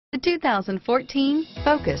The 2014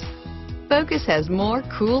 Focus. Focus has more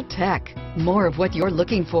cool tech, more of what you're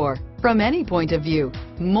looking for. From any point of view,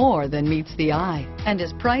 more than meets the eye, and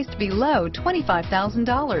is priced below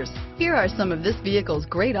 $25,000. Here are some of this vehicle's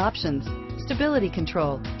great options: stability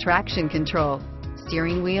control, traction control,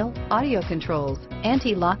 steering wheel audio controls,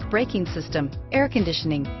 anti-lock braking system, air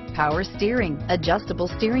conditioning, power steering, adjustable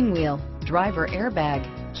steering wheel, driver airbag,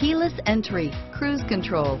 keyless entry, cruise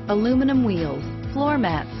control, aluminum wheels, floor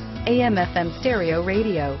mats, AM/FM stereo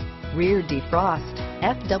radio, rear defrost,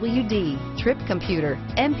 FWD, trip computer,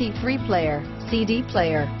 MP3 player, CD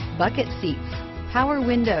player, bucket seats, power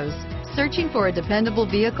windows. Searching for a dependable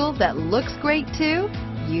vehicle that looks great too?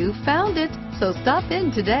 You found it, so stop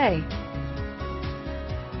in today.